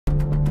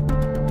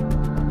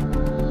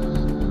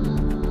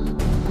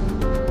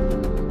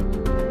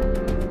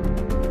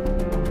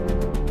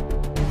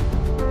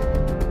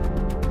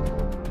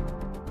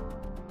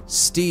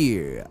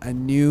Steer a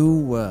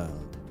new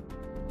world.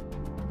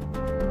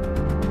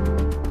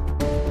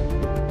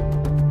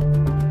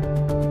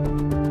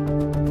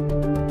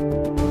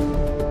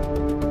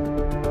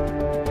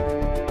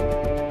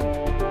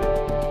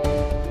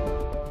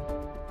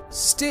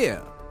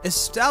 Steer,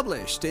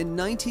 established in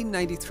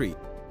 1993.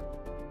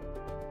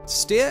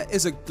 Steer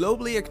is a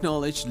globally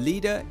acknowledged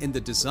leader in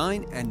the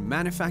design and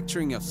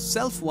manufacturing of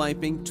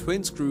self-wiping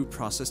twin-screw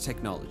process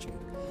technology,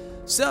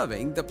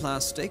 serving the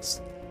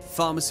plastics,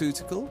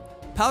 pharmaceutical,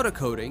 powder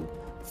coating,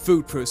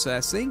 food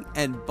processing,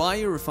 and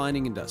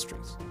biorefining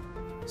industries.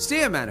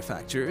 Steer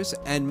manufactures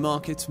and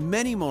markets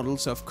many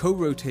models of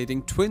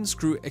co-rotating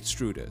twin-screw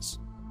extruders.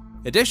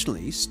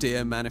 Additionally,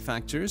 Steer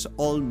manufactures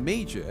all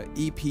major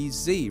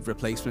EPZ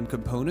replacement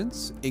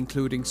components,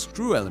 including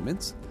screw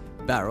elements,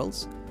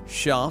 barrels,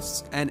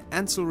 shafts, and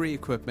ancillary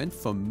equipment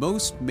for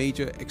most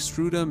major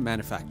extruder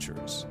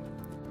manufacturers.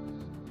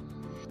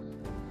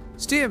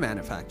 Steer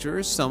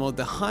manufactures some of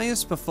the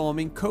highest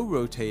performing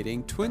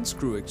co-rotating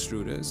twin-screw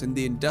extruders in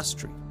the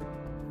industry.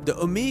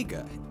 The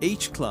Omega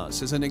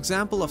H-Class is an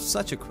example of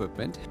such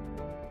equipment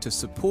to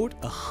support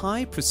a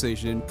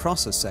high-precision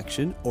process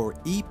section, or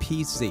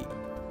EPZ.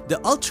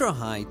 The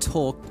ultra-high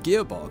torque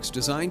gearbox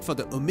designed for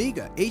the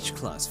Omega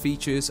H-Class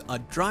features a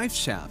drive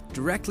shaft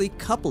directly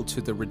coupled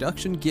to the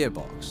reduction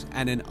gearbox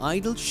and an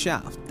idle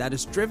shaft that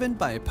is driven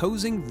by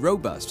opposing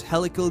robust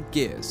helical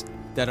gears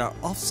that are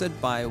offset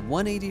by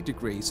 180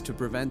 degrees to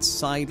prevent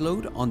side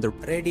load on the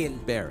radial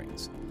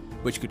bearings,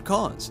 which could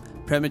cause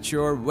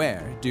premature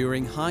wear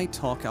during high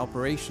torque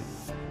operation.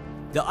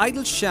 The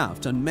idle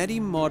shaft on many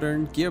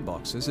modern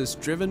gearboxes is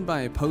driven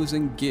by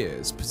opposing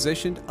gears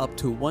positioned up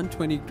to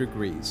 120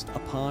 degrees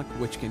apart,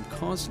 which can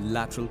cause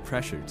lateral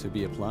pressure to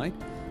be applied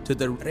to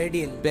the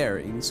radial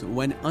bearings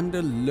when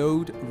under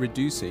load,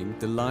 reducing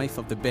the life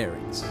of the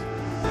bearings.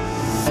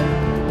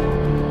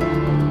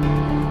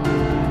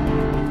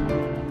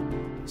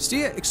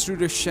 Steer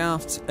extruder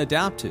shaft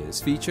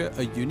adapters feature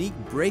a unique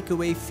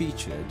breakaway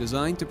feature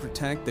designed to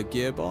protect the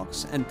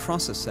gearbox and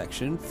process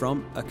section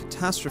from a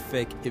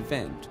catastrophic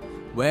event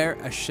where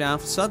a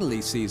shaft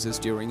suddenly seizes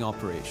during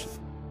operation.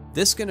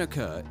 This can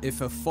occur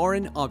if a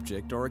foreign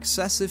object or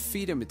excessive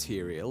feeder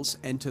materials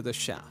enter the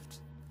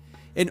shaft.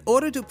 In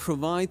order to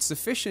provide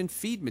sufficient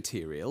feed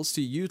materials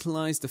to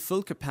utilize the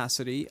full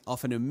capacity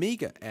of an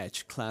Omega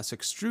H-Class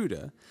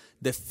extruder,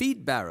 the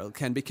feed barrel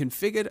can be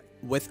configured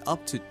with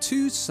up to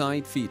 2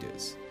 side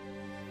feeders.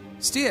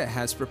 Steer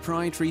has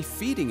proprietary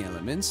feeding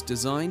elements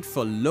designed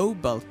for low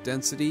bulk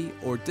density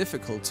or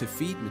difficult to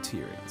feed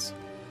materials.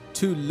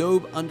 2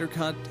 lobe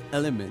undercut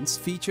elements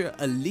feature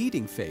a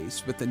leading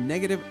face with a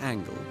negative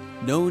angle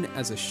known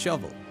as a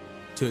shovel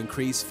to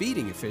increase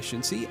feeding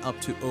efficiency up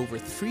to over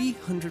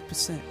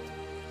 300%.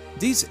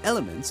 These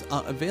elements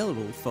are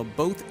available for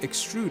both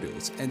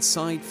extruders and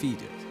side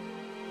feeders.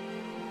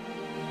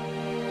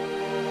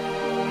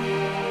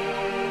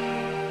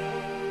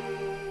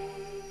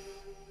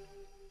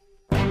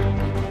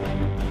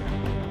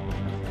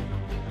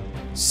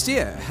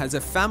 Steer has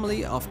a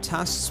family of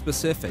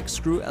task-specific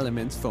screw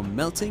elements for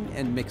melting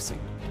and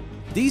mixing.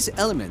 These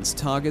elements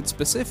target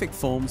specific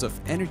forms of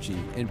energy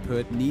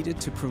input needed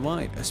to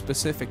provide a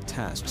specific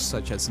task,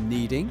 such as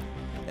kneading,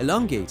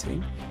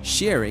 elongating,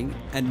 shearing,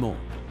 and more.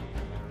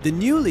 The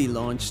newly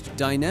launched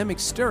dynamic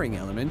stirring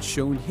element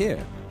shown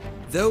here,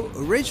 though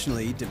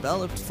originally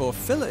developed for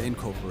filler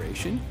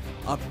incorporation,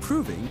 are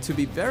proving to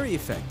be very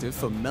effective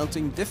for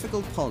melting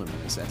difficult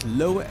polymers at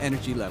lower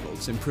energy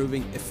levels,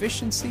 improving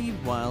efficiency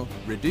while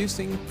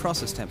reducing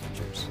process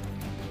temperatures.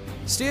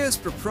 Steer's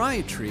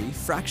proprietary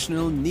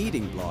fractional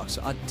kneading blocks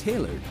are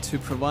tailored to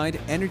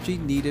provide energy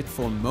needed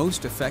for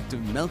most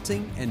effective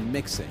melting and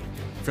mixing,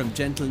 from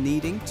gentle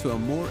kneading to a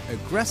more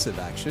aggressive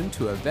action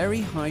to a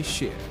very high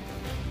shear.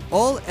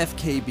 All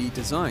FKB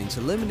designs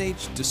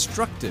eliminate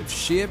destructive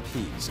shear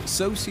peaks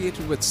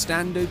associated with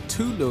standard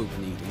 2-lobe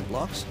kneading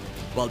blocks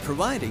while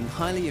providing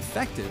highly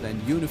effective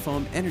and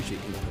uniform energy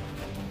input.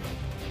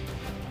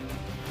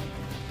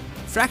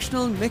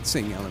 Fractional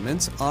mixing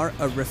elements are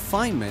a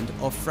refinement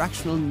of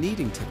fractional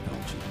kneading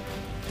technology.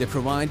 They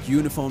provide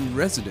uniform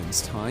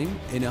residence time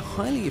in a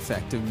highly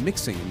effective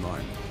mixing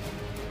environment,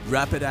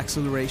 rapid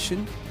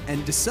acceleration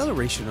and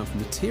deceleration of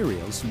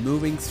materials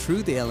moving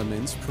through the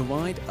elements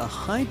provide a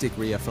high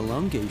degree of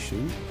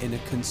elongation in a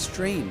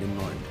constrained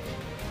environment.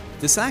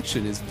 This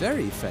action is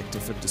very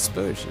effective for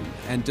dispersion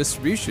and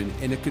distribution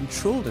in a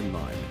controlled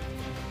environment.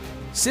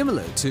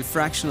 Similar to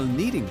fractional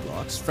kneading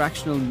blocks,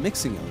 fractional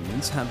mixing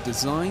elements have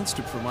designs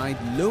to provide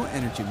low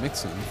energy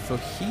mixing for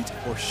heat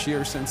or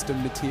shear sensitive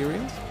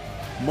materials,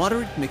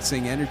 moderate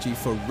mixing energy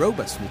for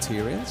robust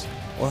materials,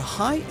 or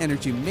high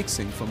energy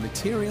mixing for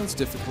materials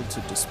difficult to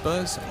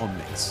disperse or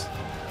mix.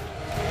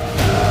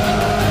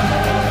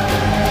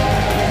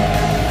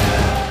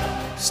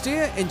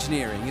 Steer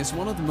Engineering is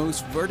one of the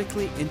most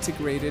vertically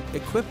integrated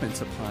equipment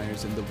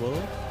suppliers in the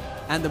world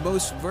and the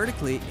most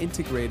vertically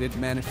integrated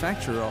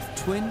manufacturer of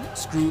twin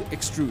screw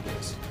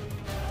extruders.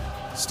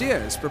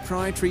 Steer's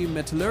proprietary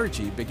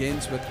metallurgy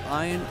begins with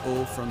iron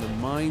ore from the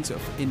mines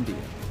of India.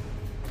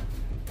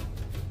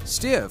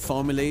 Steer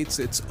formulates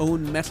its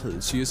own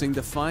metals using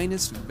the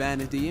finest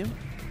vanadium,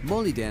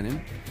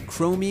 molybdenum,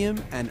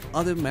 chromium, and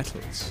other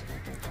metals.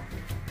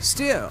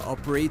 Steer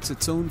operates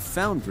its own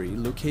foundry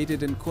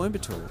located in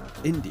Coimbatore,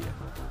 India.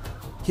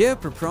 Here,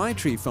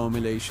 proprietary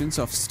formulations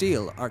of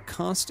steel are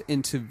cast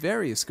into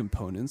various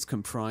components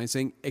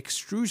comprising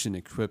extrusion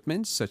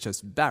equipment such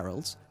as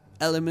barrels,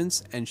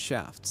 elements, and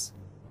shafts.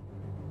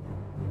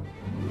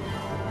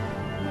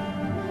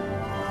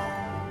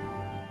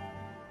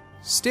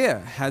 Steer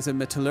has a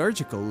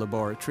metallurgical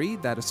laboratory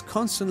that is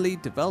constantly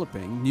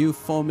developing new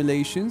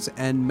formulations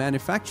and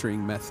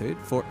manufacturing methods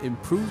for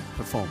improved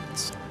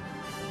performance.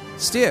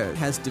 Steer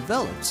has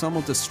developed some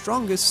of the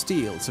strongest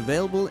steels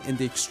available in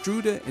the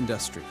extruder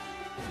industry.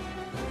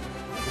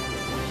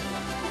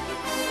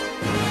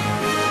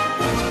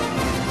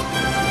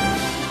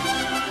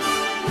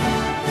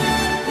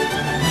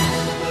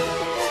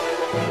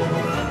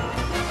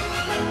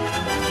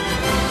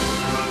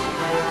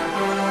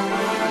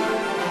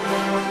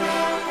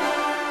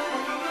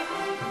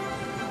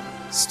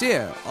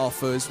 Steer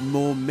offers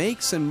more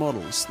makes and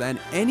models than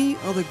any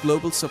other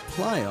global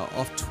supplier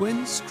of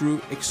twin screw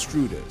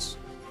extruders.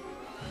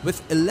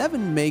 With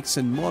 11 makes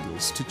and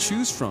models to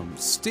choose from,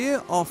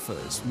 Steer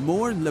offers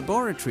more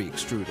laboratory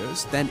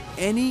extruders than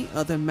any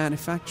other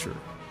manufacturer,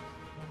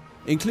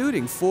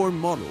 including 4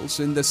 models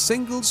in the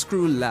Single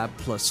Screw Lab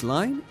Plus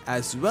line,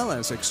 as well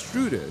as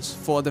extruders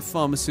for the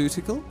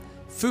pharmaceutical,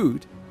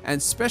 food,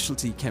 and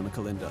specialty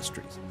chemical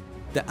industries.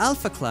 The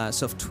Alpha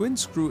class of twin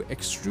screw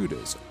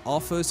extruders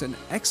offers an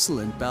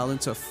excellent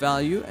balance of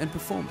value and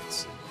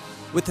performance.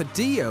 With a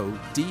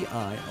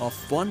DO/DI of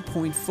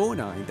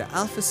 1.49, the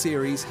Alpha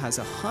series has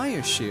a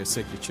higher shear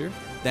signature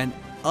than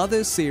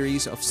other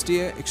series of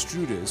Steer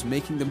extruders,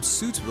 making them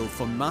suitable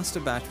for master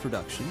batch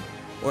production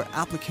or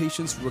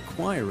applications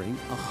requiring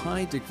a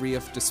high degree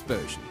of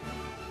dispersion.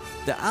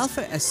 The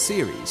Alpha S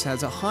series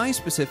has a high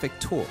specific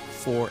torque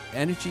for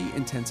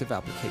energy-intensive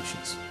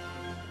applications.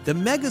 The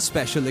Mega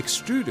Special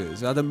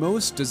extruders are the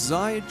most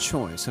desired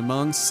choice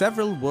among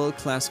several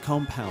world-class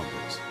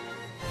compounders.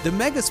 The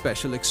Mega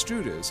Special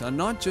extruders are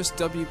not just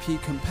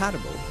WP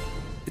compatible,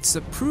 it's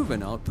a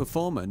proven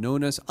outperformer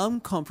known as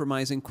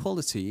uncompromising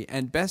quality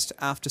and best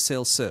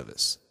after-sales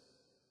service.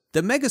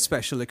 The Mega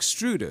Special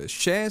extruder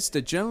shares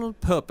the general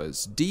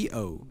purpose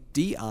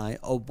DO/DI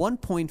of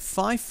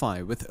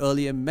 1.55 with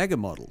earlier Mega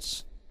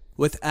models,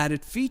 with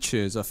added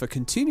features of a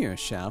continuous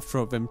shaft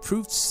for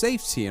improved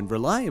safety and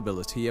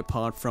reliability,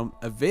 apart from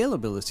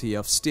availability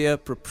of Steer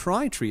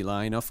proprietary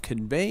line of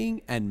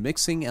conveying and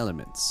mixing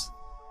elements.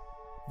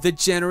 The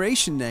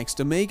Generation Next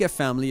Omega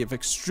family of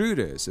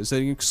extruders is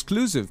an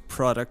exclusive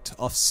product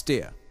of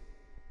Steer.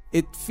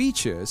 It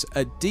features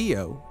a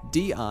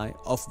DO/DI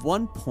of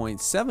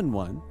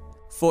 1.71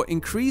 for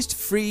increased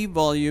free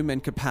volume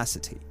and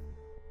capacity.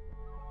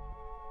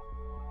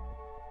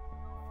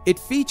 It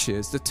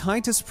features the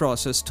tightest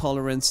process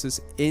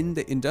tolerances in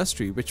the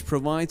industry, which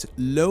provides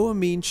lower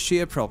mean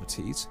shear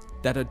properties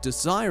that are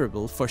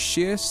desirable for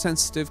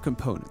shear-sensitive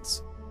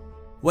components.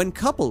 When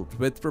coupled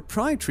with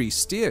proprietary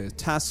Steer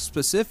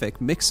task-specific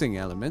mixing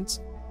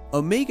elements,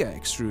 Omega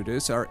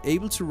extruders are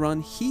able to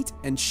run heat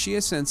and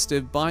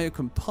shear-sensitive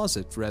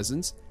biocomposite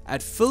resins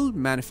at full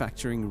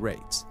manufacturing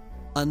rates.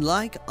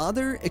 Unlike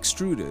other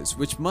extruders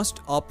which must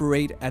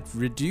operate at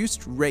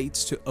reduced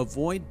rates to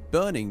avoid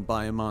burning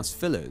biomass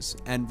fillers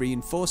and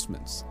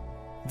reinforcements,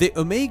 the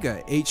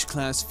Omega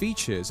H-Class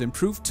features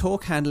improved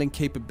torque handling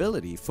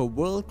capability for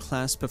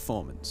world-class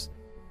performance.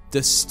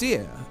 The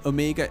Steer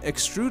Omega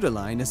extruder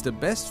line is the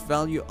best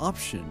value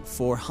option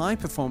for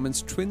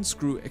high-performance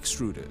twin-screw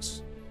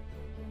extruders.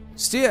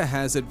 Steer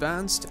has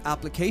advanced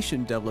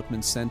application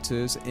development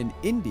centers in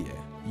India,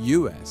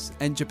 US,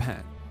 and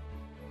Japan.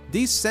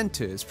 These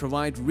centers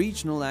provide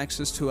regional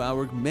access to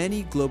our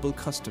many global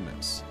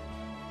customers.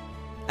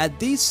 At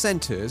these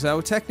centers,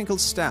 our technical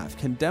staff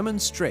can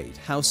demonstrate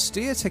how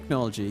Steer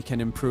technology can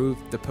improve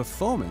the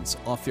performance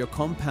of your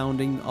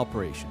compounding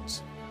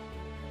operations.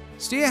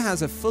 Steer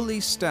has a fully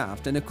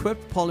staffed and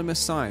equipped polymer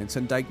science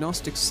and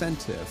diagnostic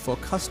center for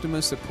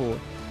customer support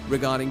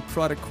regarding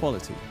product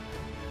quality.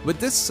 With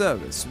this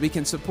service, we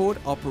can support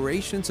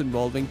operations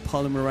involving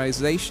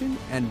polymerization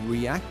and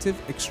reactive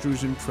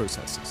extrusion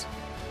processes.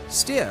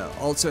 Steer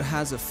also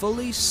has a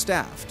fully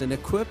staffed and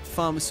equipped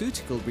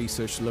pharmaceutical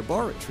research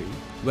laboratory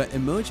where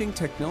emerging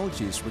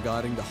technologies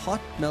regarding the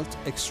hot melt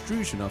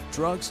extrusion of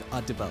drugs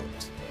are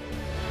developed.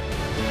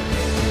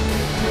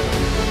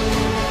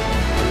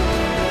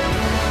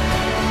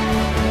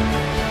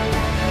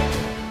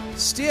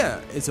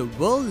 Steer is a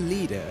world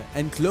leader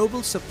and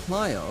global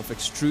supplier of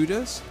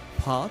extruders,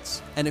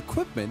 parts, and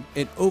equipment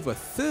in over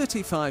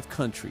 35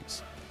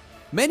 countries.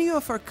 Many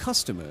of our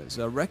customers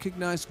are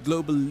recognized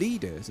global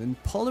leaders in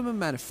polymer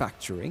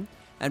manufacturing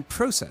and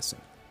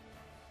processing.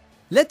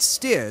 Let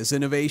Steer's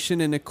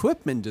innovation in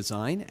equipment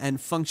design and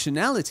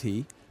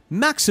functionality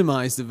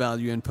maximize the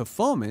value and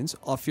performance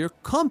of your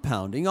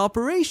compounding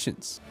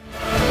operations.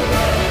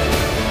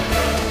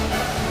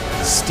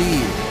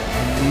 Steer,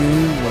 a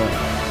new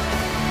world.